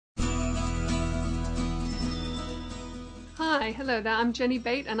Hi, hello there. I'm Jenny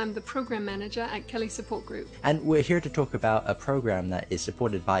Bate and I'm the Program Manager at Kelly Support Group. And we're here to talk about a program that is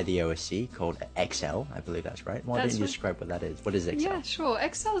supported by the OSC called Excel. I believe that's right. Why don't you describe what that is? What is Excel? Yeah, sure.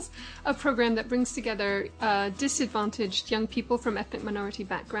 Excel's a program that brings together disadvantaged young people from ethnic minority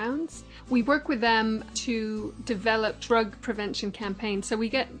backgrounds. We work with them to develop drug prevention campaigns. So we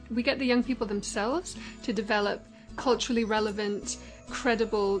get the young people themselves to develop culturally relevant,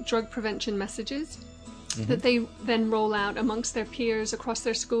 credible drug prevention messages. Mm-hmm. That they then roll out amongst their peers across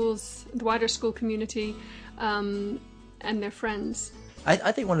their schools, the wider school community, and their friends.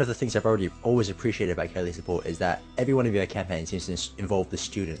 I think one of the things I've always appreciated about Kelly Support is that every one of your campaigns seems to involve the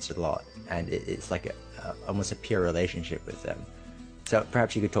students a lot, and it's like almost a peer relationship with them. So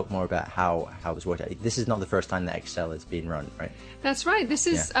perhaps you could talk more about how it's worked out. This is not the first time that Excel has been run, right? That's right. This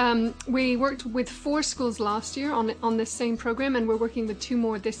is we worked with 4 schools last year on this same program, and we're working with 2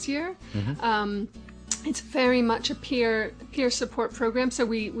 more this year. Mm-hmm. It's very much a peer support program, so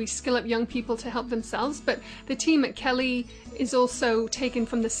we skill up young people to help themselves, but the team at Kelly is also taken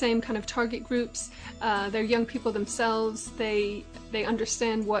from the same kind of target groups. They're young people themselves. They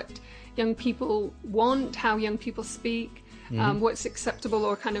understand what young people want, how young people speak, what's acceptable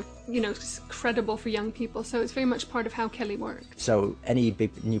or kind of, credible for young people. So it's very much part of how Kelly works. So any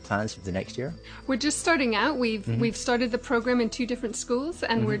big new plans for the next year? We're just starting out. We've started the program in 2 different schools,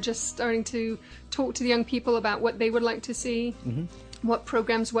 and we're just starting to talk to the young people about what they would like to see. What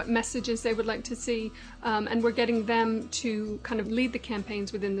programs, what messages they would like to see, and we're getting them to kind of lead the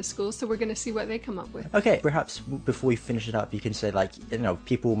campaigns within the schools, so we're going to see what they come up with. Okay, perhaps before we finish it up, you can say,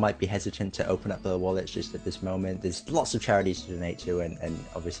 people might be hesitant to open up their wallets just at this moment. There's lots of charities to donate to, and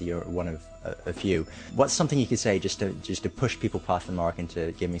obviously you're one of a few. What's something you could say just to push people past the mark and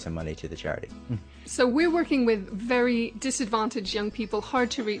to give me some money to the charity? So we're working with very disadvantaged young people,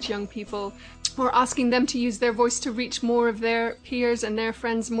 hard to reach young people. We're asking them to use their voice to reach more of their peers and their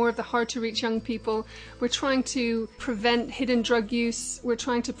friends, more of the hard-to-reach young people. We're trying to prevent hidden drug use. We're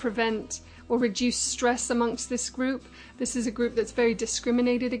trying to prevent or reduce stress amongst this group. This is a group that's very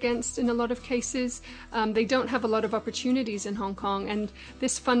discriminated against in a lot of cases. They don't have a lot of opportunities in Hong Kong, and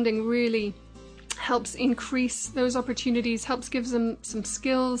this funding really helps increase those opportunities, helps give them some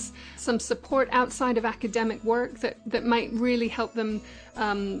skills, some support outside of academic work that might really help them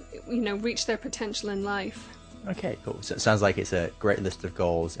reach their potential in life. Okay, cool. So it sounds like it's a great list of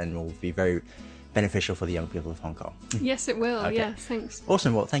goals and will be very beneficial for the young people of Hong Kong. Yes, it will. Okay. Yes, thanks.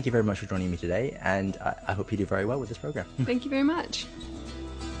 Awesome. Well, thank you very much for joining me today, and I hope you do very well with this program. Thank you very much.